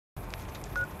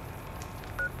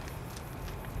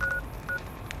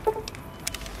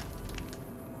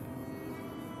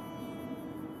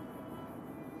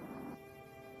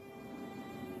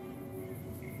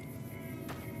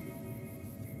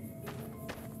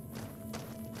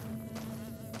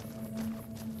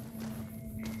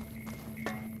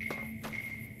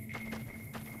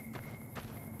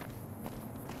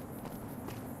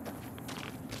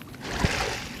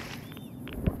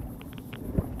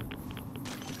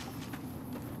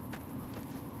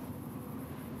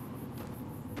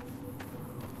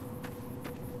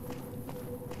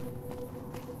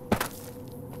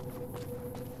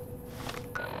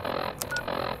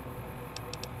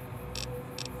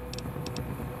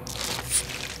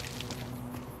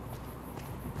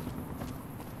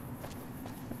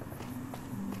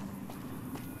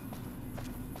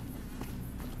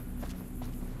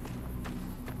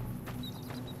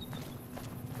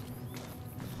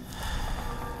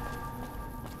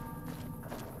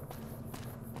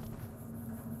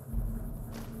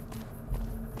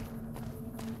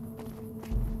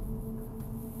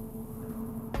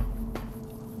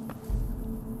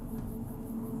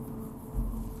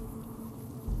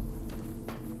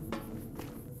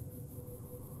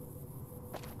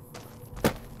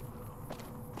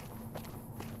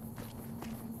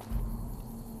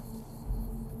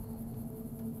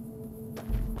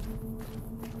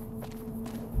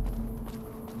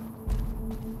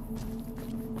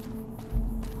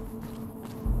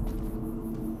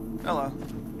Hello.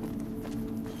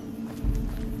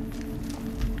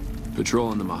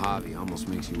 Patrolling the Mojave almost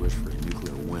makes you wish for a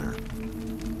nuclear winter.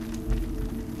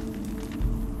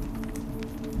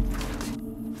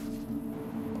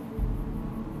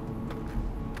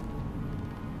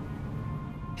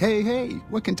 Hey,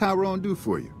 what can Tyrone do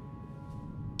for you?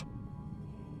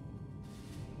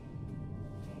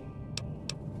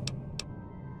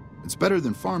 It's better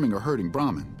than farming or herding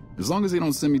Brahmin. As long as they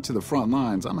don't send me to the front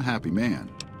lines, I'm a happy man.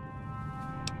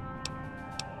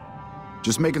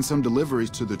 Just making some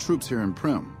deliveries to the troops here in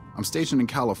Prim. I'm stationed in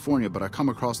California, but I come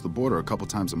across the border a couple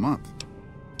times a month.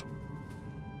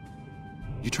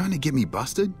 You trying to get me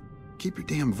busted? Keep your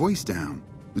damn voice down.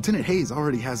 Lieutenant Hayes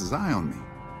already has his eye on me.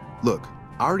 Look,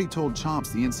 I already told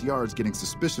Chomps the NCR is getting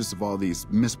suspicious of all these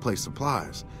misplaced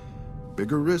supplies.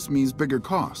 Bigger risk means bigger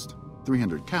cost.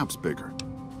 300 caps bigger.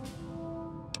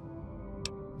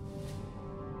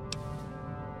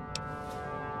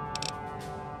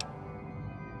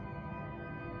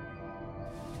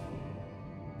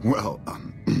 Well,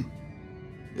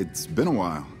 it's been a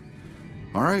while.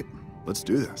 All right, let's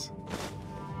do this.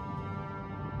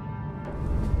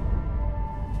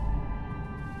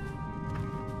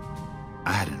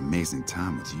 I had an amazing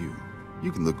time with you.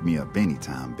 You can look me up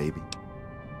anytime, baby.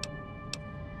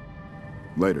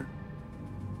 Later.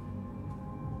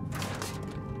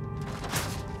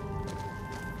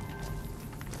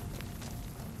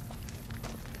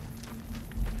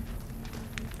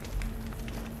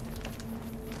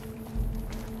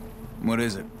 What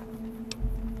is it?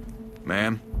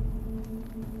 Ma'am?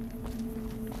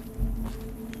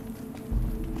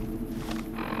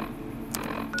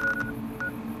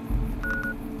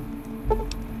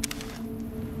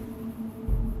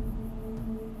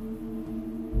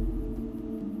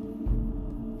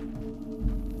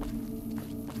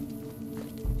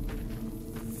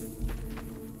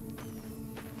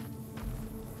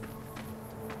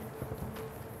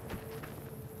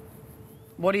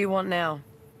 What do you want now?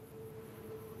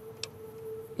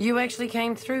 You actually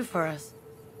came through for us.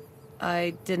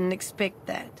 I didn't expect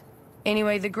that.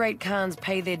 Anyway, the Great Khans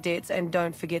pay their debts and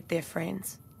don't forget their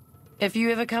friends. If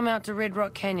you ever come out to Red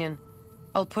Rock Canyon,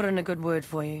 I'll put in a good word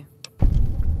for you.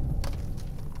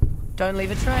 Don't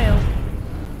leave a trail.